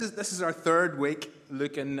This is our third week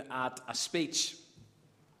looking at a speech,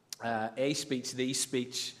 the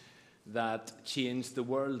speech that changed the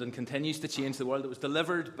world and continues to change the world. It was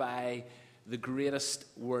delivered by the greatest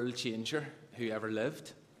world changer who ever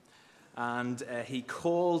lived. And he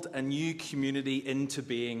called a new community into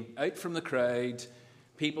being, out from the crowd,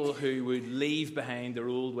 people who would leave behind their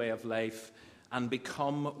old way of life and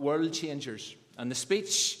become world changers. And the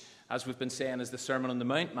speech, as we've been saying, is the Sermon on the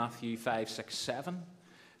Mount, Matthew 5, 6, 7.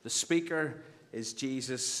 The speaker is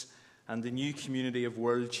Jesus, and the new community of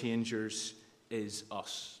world changers is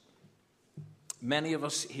us. Many of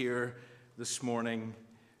us here this morning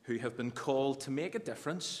who have been called to make a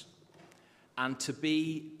difference and to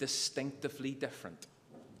be distinctively different,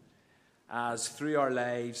 as through our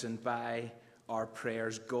lives and by our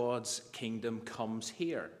prayers, God's kingdom comes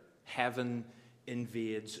here. Heaven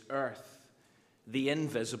invades earth. The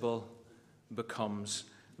invisible becomes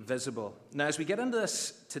visible. Now, as we get into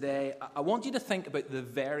this today, I want you to think about the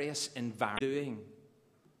various environments doing,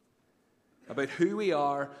 about who we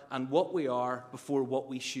are and what we are before what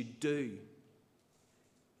we should do.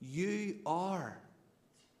 You are.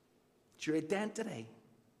 It's your identity.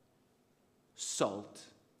 Salt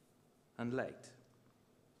and light.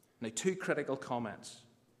 Now, two critical comments.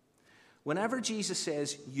 Whenever Jesus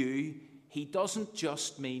says you, he doesn't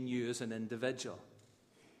just mean you as an individual.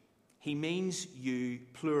 He means you,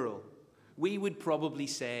 plural. We would probably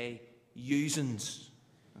say usins,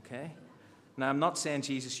 okay? Now, I'm not saying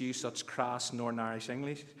Jesus used such crass Northern Irish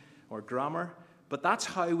English or grammar, but that's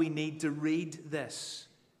how we need to read this.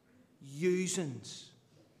 Usins.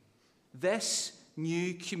 This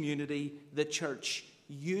new community, the church,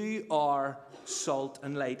 you are salt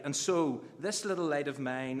and light. And so, this little light of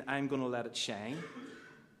mine, I'm going to let it shine.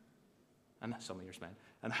 And some of yours, man.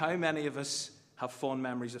 And how many of us have fond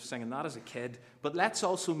memories of singing that as a kid? But let's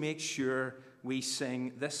also make sure we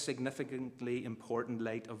sing this significantly important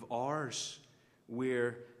light of ours.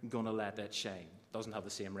 We're going to let it shine. Doesn't have the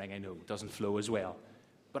same ring, I know. Doesn't flow as well.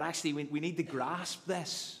 But actually, we need to grasp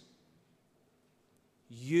this.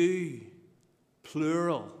 You,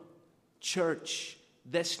 plural, church,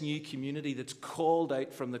 this new community that's called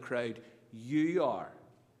out from the crowd, you are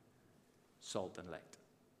salt and light.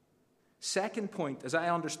 Second point, as I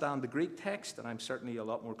understand the Greek text, and I'm certainly a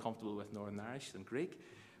lot more comfortable with Northern Irish than Greek,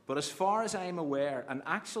 but as far as I'm aware, an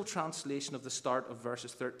actual translation of the start of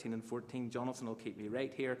verses 13 and 14, Jonathan will keep me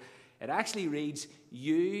right here, it actually reads,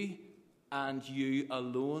 you and you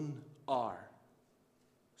alone are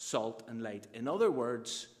salt and light. In other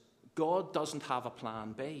words, God doesn't have a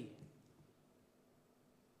plan B.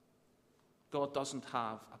 God doesn't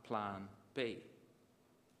have a plan B.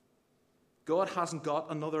 God hasn't got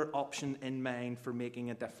another option in mind for making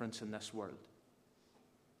a difference in this world.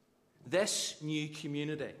 This new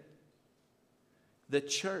community, the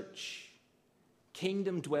church,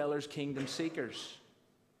 kingdom dwellers, kingdom seekers,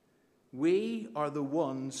 we are the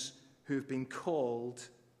ones who've been called,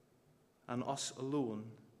 and us alone,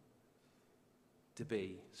 to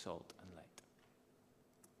be salt and light.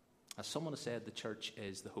 As someone has said, the church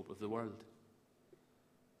is the hope of the world.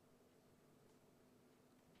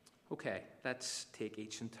 Okay, let's take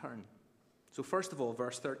each in turn. So first of all,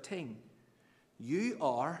 verse 13. You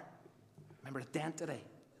are, remember, identity.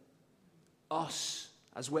 Us,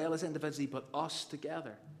 as well as individually, but us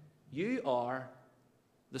together. You are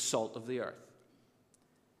the salt of the earth.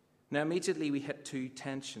 Now, immediately we hit two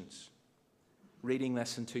tensions. Reading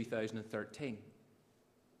this in 2013.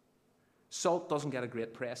 Salt doesn't get a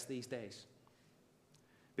great press these days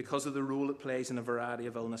because of the role it plays in a variety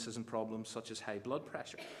of illnesses and problems such as high blood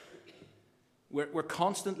pressure. We're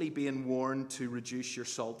constantly being warned to reduce your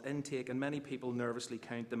salt intake, and many people nervously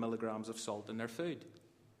count the milligrams of salt in their food.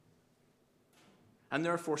 And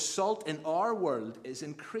therefore, salt in our world is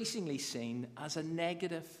increasingly seen as a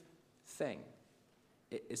negative thing.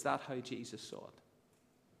 Is that how Jesus saw it?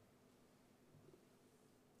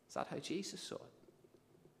 Is that how Jesus saw it?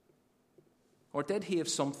 Or did he have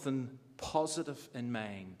something positive in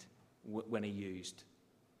mind when he used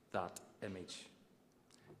that image?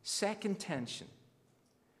 Second tension.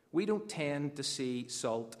 We don't tend to see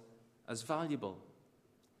salt as valuable.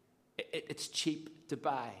 It's cheap to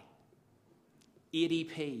buy.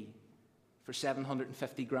 80p for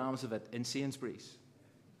 750 grams of it in Sainsbury's.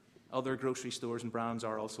 Other grocery stores and brands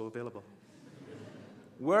are also available.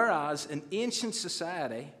 Whereas in ancient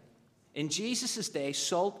society, in Jesus' day,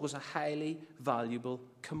 salt was a highly valuable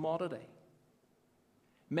commodity.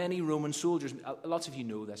 Many Roman soldiers, lots of you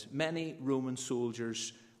know this, many Roman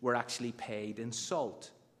soldiers were actually paid in salt.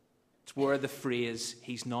 It's where the phrase,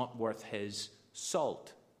 he's not worth his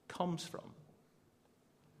salt, comes from.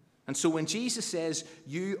 And so when Jesus says,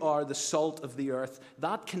 you are the salt of the earth,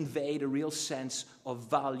 that conveyed a real sense of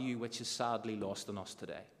value which is sadly lost on us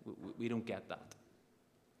today. We don't get that.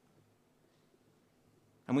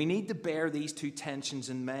 And we need to bear these two tensions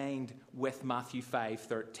in mind with Matthew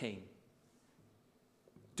 5:13.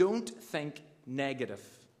 Don't think negative,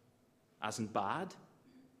 as in bad,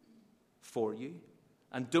 for you,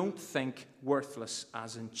 and don't think worthless,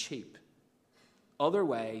 as in cheap.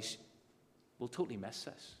 Otherwise, we'll totally miss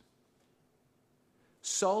this.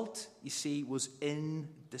 Salt, you see, was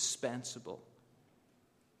indispensable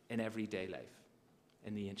in everyday life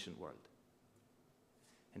in the ancient world.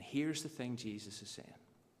 And here's the thing Jesus is saying.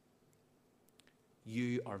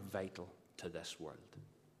 You are vital to this world.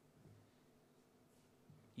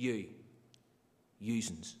 You,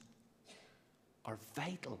 usins, are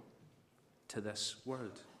vital to this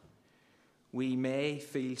world. We may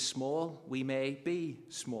feel small, we may be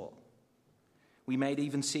small. We might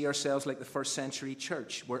even see ourselves like the first century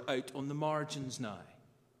church. We're out on the margins now.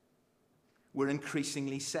 We're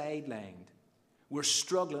increasingly sidelined. We're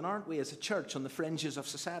struggling, aren't we, as a church on the fringes of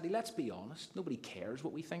society? Let's be honest. Nobody cares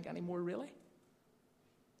what we think anymore, really.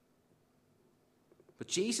 But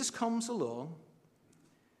Jesus comes along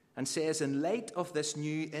and says, in light of this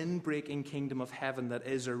new inbreaking kingdom of heaven that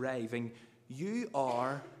is arriving, you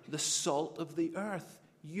are the salt of the earth.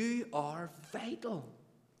 You are vital.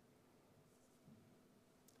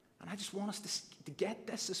 And I just want us to get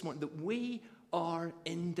this morning, that we are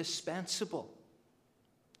indispensable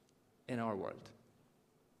in our world.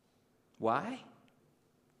 Why?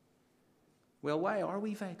 Well, why are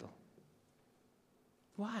we vital?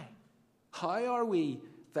 Why? How are we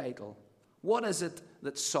vital? What is it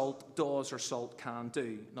that salt does or salt can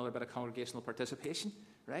do? Another bit of congregational participation,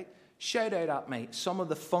 right? Shout out at me some of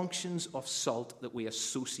the functions of salt that we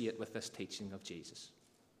associate with this teaching of Jesus.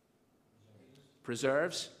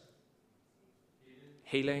 Preserves,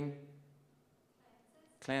 healing,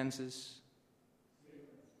 cleanses,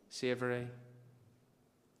 savoury,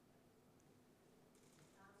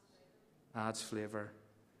 adds flavour.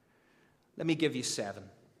 Let me give you 7.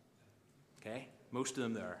 Okay? Most of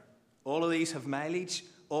them there. All of these have mileage.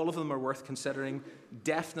 All of them are worth considering.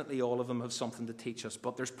 Definitely all of them have something to teach us.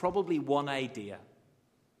 But there's probably one idea.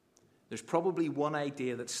 There's probably one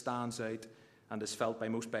idea that stands out and is felt by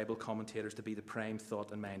most Bible commentators to be the prime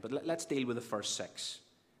thought in mind. But let's deal with the first 6.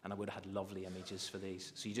 And I would have had lovely images for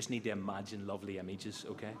these. So you just need to imagine lovely images,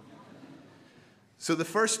 okay? So the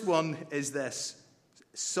first one is this.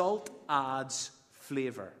 Salt adds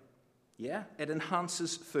flavour. Yeah? It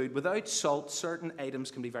enhances food. Without salt, certain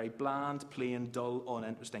items can be very bland, plain, dull,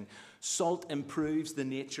 uninteresting. Salt improves the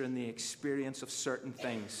nature and the experience of certain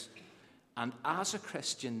things. And as a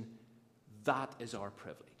Christian, that is our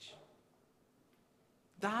privilege.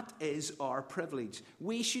 That is our privilege.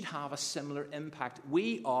 We should have a similar impact.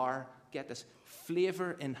 We are, get this,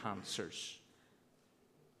 flavour enhancers.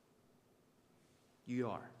 You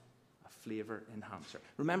are a flavour enhancer.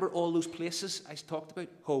 Remember all those places I talked about?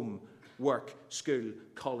 Home, work, school,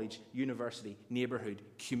 college, university, neighbourhood,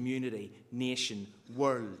 community, nation,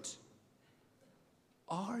 world.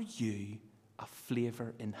 Are you a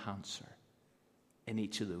flavour enhancer in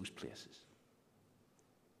each of those places?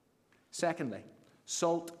 Secondly,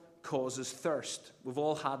 salt causes thirst. We've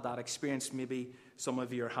all had that experience. Maybe some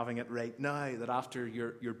of you are having it right now, that after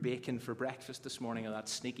your bacon for breakfast this morning, or that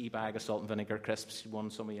sneaky bag of salt and vinegar crisps,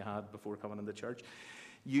 one some of you had before coming into church,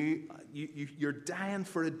 you're dying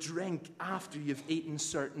for a drink after you've eaten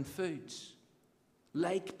certain foods,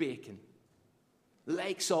 like bacon,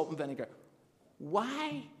 like salt and vinegar.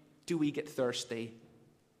 Why do we get thirsty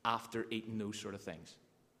after eating those sort of things?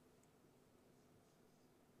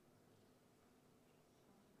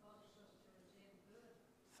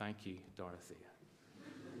 Thank you, Dorothea.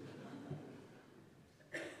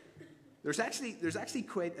 There's actually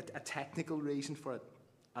quite a technical reason for it,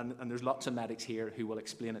 and there's lots of medics here who will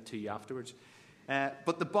explain it to you afterwards.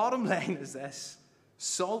 But the bottom line is this.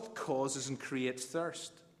 Salt causes and creates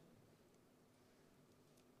thirst.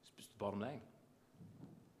 It's the bottom line.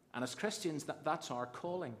 And as Christians, that's our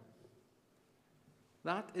calling.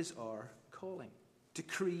 That is our calling. To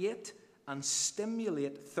create and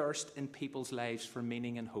stimulate thirst in people's lives for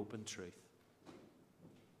meaning and hope and truth.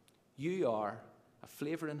 You are a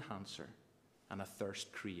flavour enhancer and a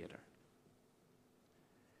thirst creator.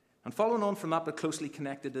 And following on from that, but closely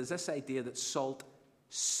connected, is this idea that salt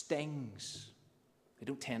stings. I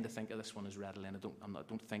don't tend to think of this one as readily, and I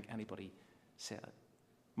don't think anybody said it.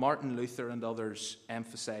 Martin Luther and others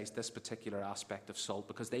emphasized this particular aspect of salt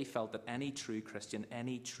because they felt that any true Christian,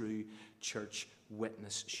 any true church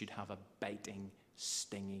witness should have a biting,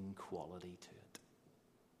 stinging quality to it.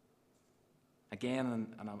 Again,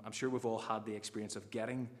 and I'm sure we've all had the experience of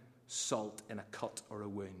getting salt in a cut or a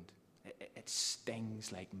wound. It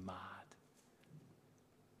stings like mad.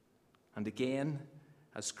 And again,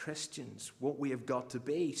 as Christians, what we have got to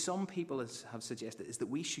be, some people have suggested, is that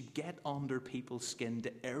we should get under people's skin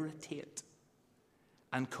to irritate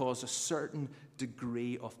and cause a certain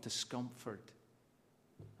degree of discomfort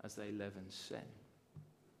as they live in sin.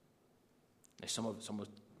 Now, some of us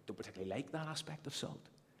don't particularly like that aspect of salt.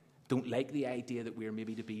 Don't like the idea that we're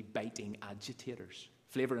maybe to be biting agitators.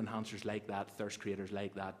 Flavor enhancers like that, thirst creators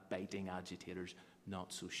like that, biting agitators,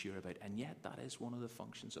 not so sure about. And yet that is one of the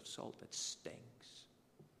functions of salt. It stings.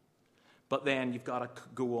 But then you've got to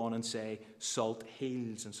go on and say salt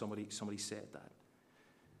heals, and somebody said that.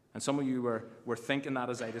 And some of you were thinking that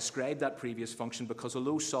as I described that previous function, because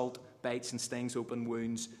although salt bites and stings open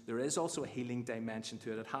wounds, there is also a healing dimension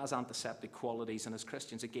to it. It has antiseptic qualities, and as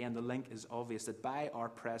Christians, again, the link is obvious that by our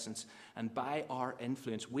presence and by our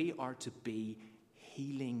influence, we are to be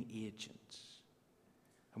healing agents.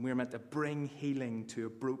 And we're meant to bring healing to a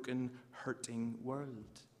broken, hurting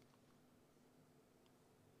world.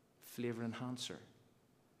 Flavor enhancer,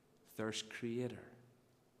 thirst creator,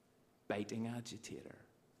 biting agitator,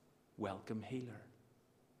 welcome healer.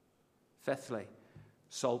 Fifthly,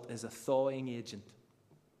 salt is a thawing agent.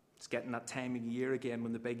 It's getting that time of year again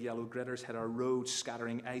when the big yellow gritters hit our roads,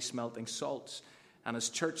 scattering ice-melting salts. And as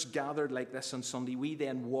church gathered like this on Sunday, we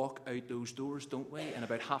then walk out those doors, don't we, in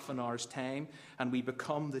about half an hour's time, and we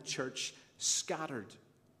become the church scattered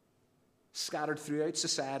throughout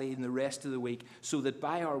society and the rest of the week, so that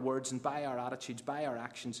by our words and by our attitudes, by our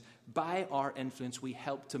actions, by our influence, we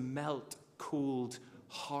help to melt cold,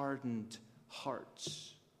 hardened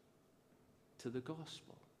hearts to the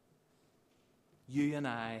gospel. You and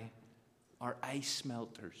I are ice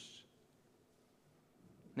melters.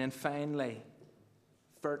 And then finally,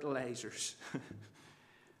 fertilizers.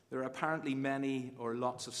 There are apparently many or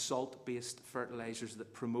lots of salt-based fertilizers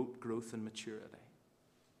that promote growth and maturity.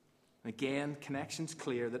 Again, connection's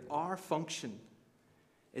clear that our function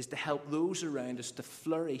is to help those around us to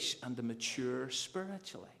flourish and to mature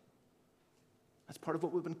spiritually. That's part of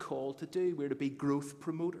what we've been called to do. We're to be growth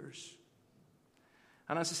promoters.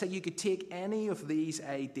 And as I say, you could take any of these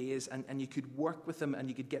ideas and you could work with them and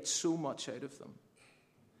you could get so much out of them.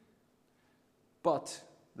 But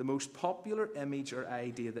the most popular image or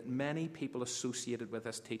idea that many people associated with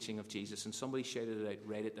this teaching of Jesus, and somebody shouted it out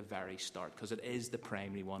right at the very start, because it is the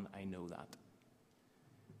primary one, I know that,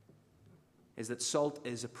 is that salt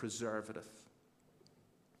is a preservative.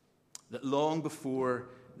 That long before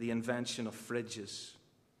the invention of fridges,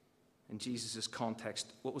 in Jesus'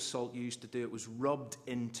 context, what was salt used to do? It was rubbed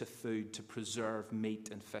into food to preserve meat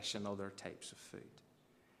and fish and other types of food.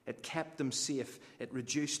 It kept them safe. It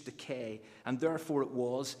reduced decay. And therefore it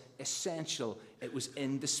was essential. It was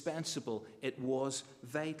indispensable. It was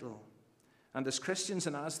vital. And as Christians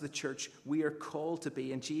and as the church, we are called to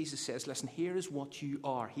be. And Jesus says, listen, here is what you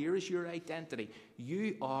are. Here is your identity.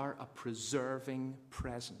 You are a preserving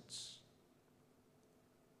presence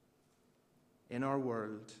in our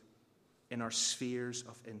world, in our spheres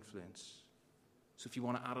of influence. So if you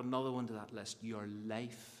want to add another one to that list, you are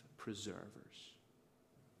life preservers.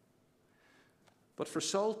 But for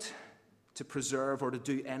salt to preserve or to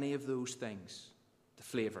do any of those things, to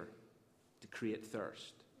flavor, to create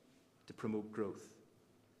thirst, to promote growth,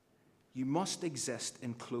 you must exist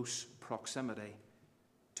in close proximity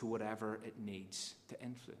to whatever it needs to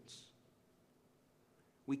influence.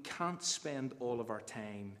 We can't spend all of our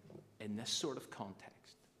time in this sort of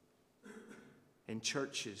context, in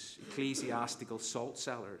churches, ecclesiastical salt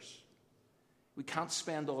cellars. We can't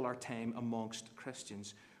spend all our time amongst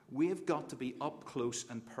Christians. We've got to be up close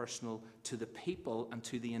and personal to the people and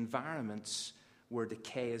to the environments where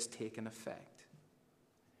decay has taken effect.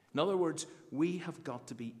 In other words, we have got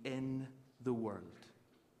to be in the world.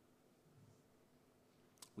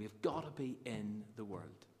 We have got to be in the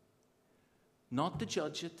world. Not to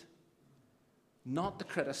judge it, not to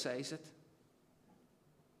criticize it,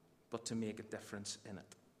 but to make a difference in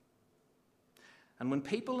it. And when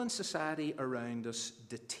people in society around us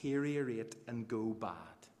deteriorate and go bad,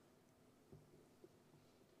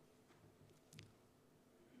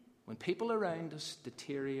 when people around us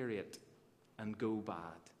deteriorate and go bad,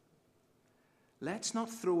 let's not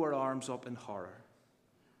throw our arms up in horror,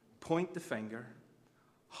 point the finger,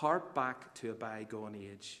 hark back to a bygone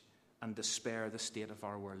age, and despair the state of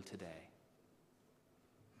our world today.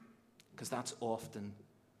 Because that's often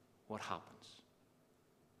what happens.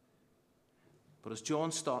 But as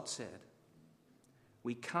John Stott said,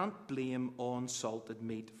 we can't blame unsalted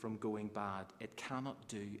meat from going bad. It cannot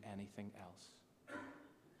do anything else.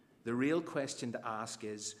 The real question to ask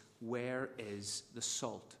is, where is the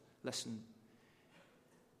salt? Listen,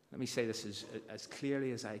 let me say this as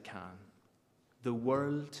clearly as I can. The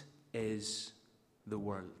world is the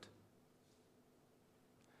world.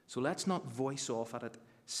 So let's not voice off at it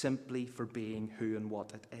simply for being who and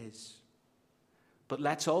what it is. But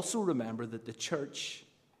let's also remember that the church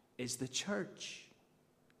is the church.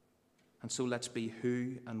 And so let's be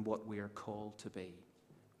who and what we are called to be,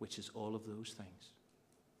 which is all of those things.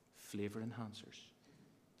 Flavor enhancers,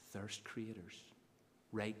 thirst creators,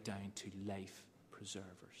 right down to life preservers.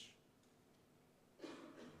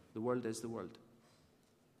 The world is the world.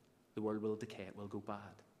 The world will decay, it will go bad.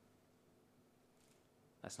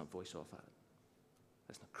 Let's not voice off at it.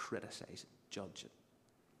 Let's not criticize it, judge it.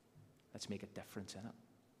 Let's make a difference in it.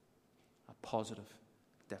 A positive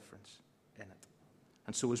difference in it.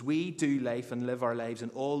 And so as we do life and live our lives in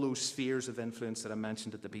all those spheres of influence that I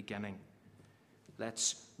mentioned at the beginning,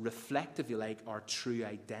 let's reflect, if you like, our true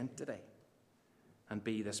identity and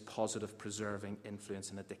be this positive, preserving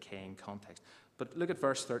influence in a decaying context. But look at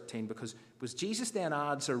verse 13, because Jesus then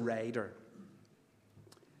adds a rider.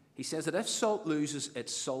 He says that if salt loses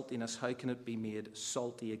its saltiness, how can it be made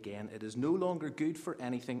salty again? It is no longer good for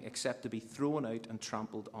anything except to be thrown out and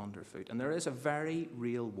trampled underfoot. And there is a very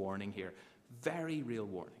real warning here. Very real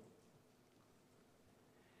warning.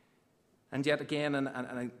 And yet again,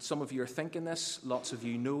 and some of you are thinking this, lots of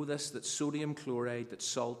you know this, that sodium chloride, that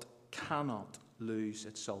salt cannot lose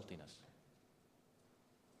its saltiness.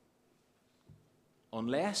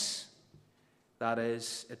 Unless, that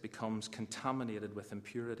is, it becomes contaminated with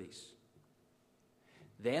impurities.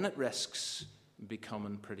 Then it risks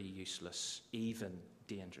becoming pretty useless, even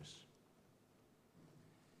dangerous.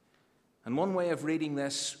 And one way of reading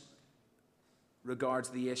this regards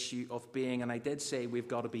the issue of being, and I did say we've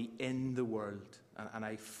got to be in the world, and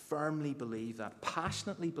I firmly believe that,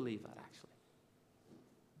 passionately believe that actually.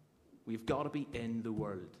 We've got to be in the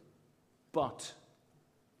world, but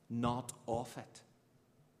not of it.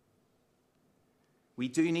 We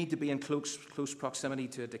do need to be in close proximity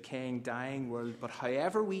to a decaying, dying world, but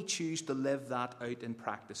however we choose to live that out in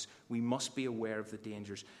practice, we must be aware of the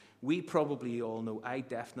dangers. We probably all know, I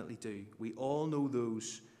definitely do, we all know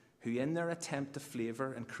those who in their attempt to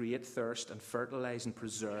flavour and create thirst and fertilise and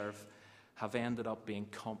preserve have ended up being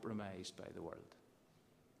compromised by the world,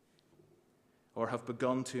 or have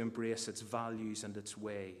begun to embrace its values and its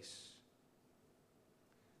ways.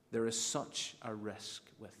 There is such a risk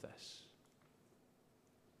with this.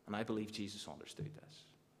 And I believe Jesus understood this.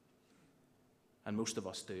 And most of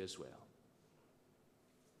us do as well.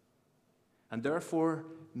 And therefore,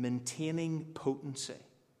 maintaining potency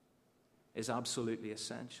is absolutely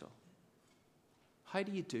essential. How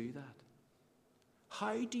do you do that?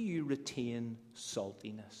 How do you retain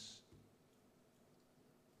saltiness?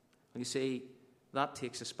 And you see, that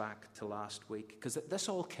takes us back to last week, because this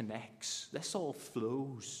all connects, this all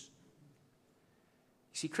flows.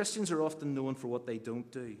 You see, Christians are often known for what they don't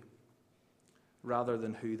do, rather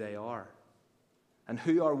than who they are. And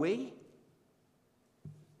who are we?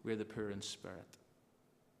 We're the poor in spirit.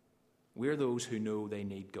 We're those who know they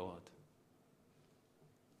need God.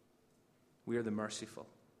 We're the merciful.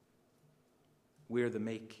 We're the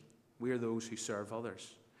meek. We're those who serve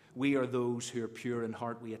others. We are those who are pure in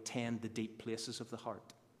heart. We attend the deep places of the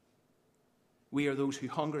heart. We are those who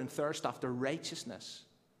hunger and thirst after righteousness.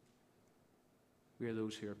 We are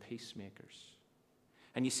those who are peacemakers.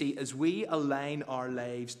 And you see, as we align our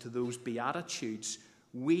lives to those beatitudes,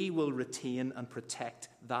 we will retain and protect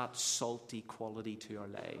that salty quality to our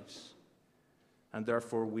lives. And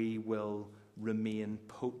therefore, we will remain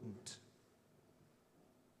potent.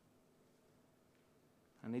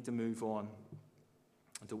 I need to move on.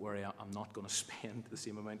 Don't worry, I'm not going to spend the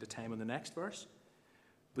same amount of time on the next verse.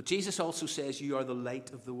 But Jesus also says, you are the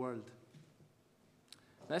light of the world.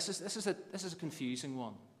 This is a confusing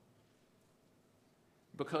one.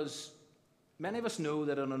 Because many of us know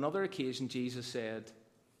that on another occasion Jesus said,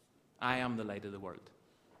 I am the light of the world.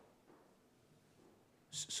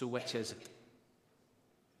 So which is it?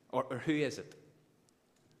 Or who is it?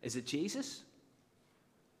 Is it Jesus?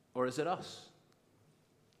 Or is it us?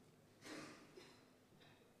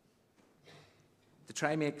 To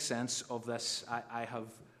try and make sense of this, I have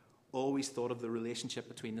always thought of the relationship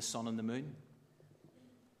between the sun and the moon.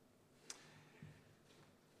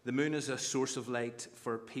 The moon is a source of light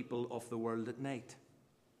for people of the world at night.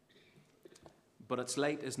 But its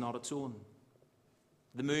light is not its own.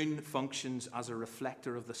 The moon functions as a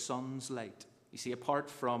reflector of the sun's light. You see, apart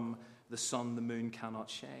from the sun, the moon cannot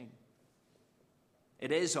shine.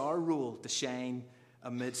 It is our role to shine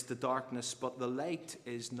amidst the darkness, but the light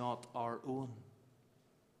is not our own.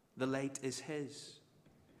 The light is his.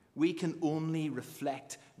 We can only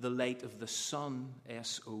reflect the light of the sun,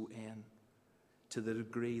 S-O-N, to the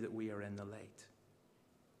degree that we are in the light.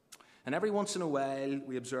 And every once in a while,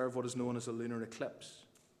 we observe what is known as a lunar eclipse,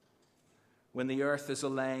 when the earth is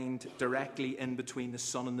aligned directly in between the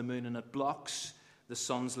sun and the moon, and it blocks the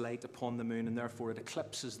sun's light upon the moon, and therefore it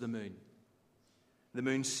eclipses the moon. The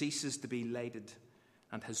moon ceases to be lighted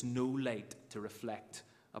and has no light to reflect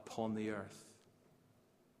upon the earth.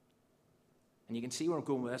 And you can see where I'm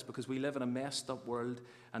going with this, because we live in a messed up world,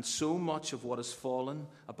 and so much of what has fallen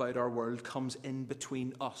about our world comes in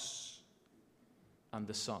between us and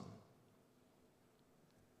the sun.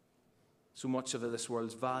 So much of this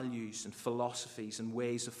world's values and philosophies and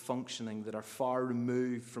ways of functioning that are far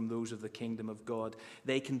removed from those of the kingdom of God,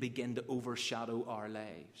 they can begin to overshadow our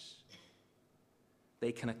lives.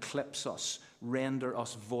 They can eclipse us, render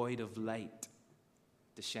us void of light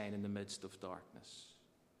to shine in the midst of darkness.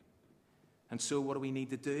 And so what do we need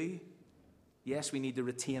to do? Yes, we need to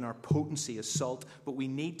retain our potency as salt, but we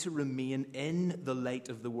need to remain in the light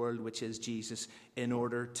of the world, which is Jesus, in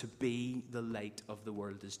order to be the light of the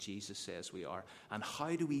world as Jesus says we are. And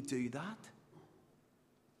how do we do that?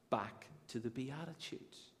 Back to the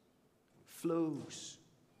Beatitudes. Flows.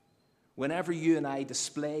 Whenever you and I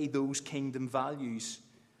display those kingdom values,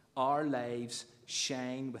 our lives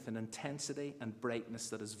shine with an intensity and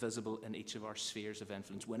brightness that is visible in each of our spheres of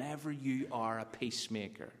influence. Whenever you are a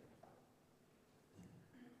peacemaker,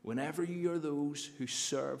 whenever you are those who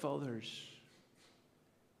serve others,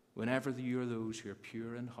 whenever you are those who are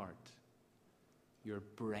pure in heart, your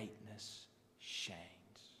brightness shines.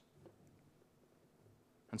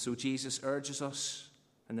 And so Jesus urges us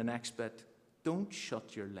in the next bit, don't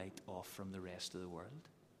shut your light off from the rest of the world.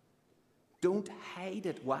 Don't hide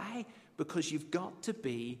it. Why? Because you've got to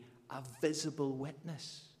be a visible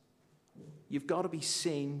witness. You've got to be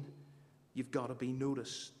seen. You've got to be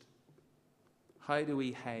noticed. How do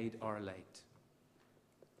we hide our light?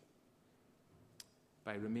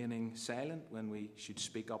 By remaining silent when we should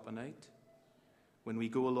speak up and out. When we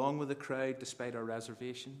go along with the crowd despite our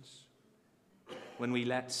reservations. When we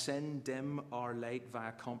let sin dim our light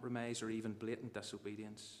via compromise or even blatant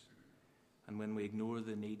disobedience. And when we ignore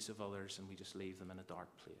the needs of others and we just leave them in a dark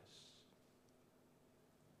place.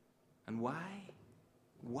 And why?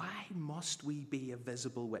 Why must we be a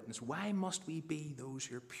visible witness? Why must we be those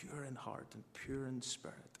who are pure in heart and pure in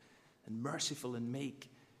spirit and merciful and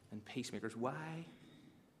meek and peacemakers? Why?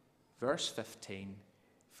 Verse 15,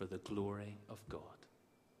 for the glory of God.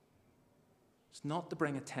 It's not to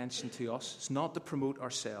bring attention to us. It's not to promote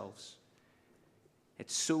ourselves.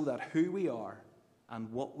 It's so that who we are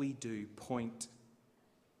and what we do point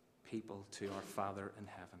people to our Father in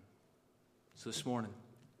heaven. So this morning,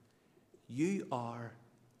 you are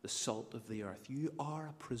the salt of the earth. You are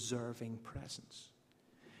a preserving presence.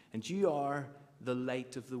 And you are the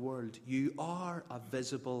light of the world. You are a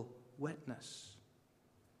visible witness.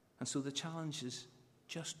 And so the challenge is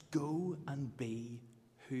just go and be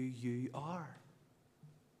who you are.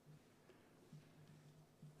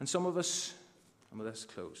 And some of us, and with this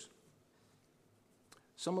close,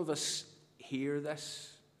 some of us hear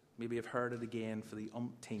this, maybe have heard it again for the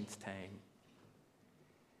umpteenth time.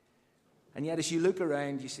 And yet as you look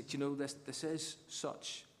around, you say, you know, this is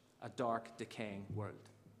such a dark, decaying world.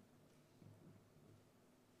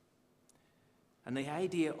 And the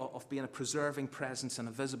idea of being a preserving presence and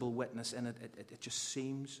a visible witness in it just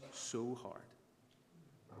seems so hard.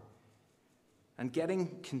 And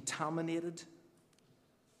getting contaminated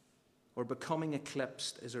or becoming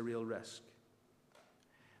eclipsed is a real risk.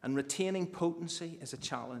 And retaining potency is a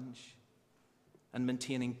challenge. And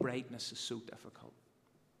maintaining brightness is so difficult.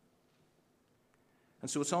 And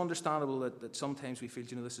so it's understandable that sometimes we feel,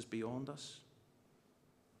 you know, this is beyond us.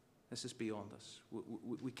 This is beyond us.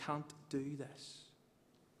 We can't do this.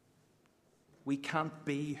 We can't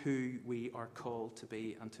be who we are called to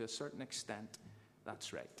be. And to a certain extent,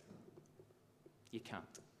 that's right. You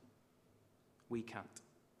can't. We can't.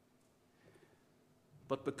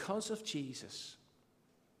 But because of Jesus,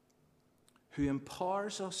 who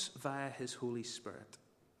empowers us via his Holy Spirit,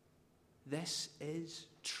 this is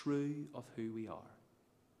true of who we are.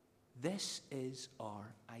 This is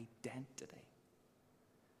our identity.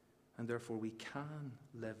 And therefore we can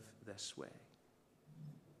live this way.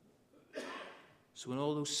 So in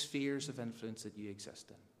all those spheres of influence that you exist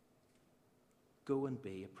in, go and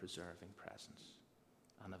be a preserving presence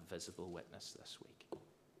and a visible witness this week.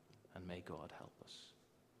 And may God help us.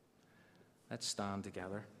 Let's stand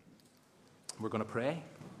together. We're going to pray.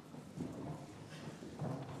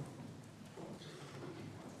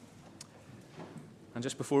 And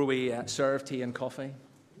just before we serve tea and coffee,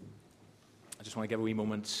 I just want to give a wee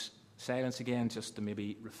moment's silence again, just to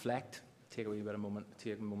maybe reflect, take a wee bit of moment,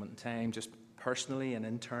 take a moment in time, just personally and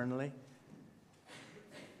internally,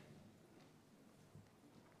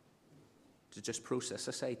 to just process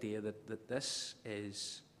this idea that this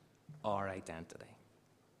is our identity.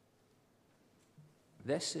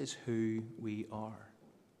 This is who we are.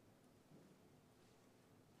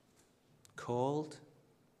 Called,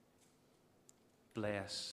 blessed,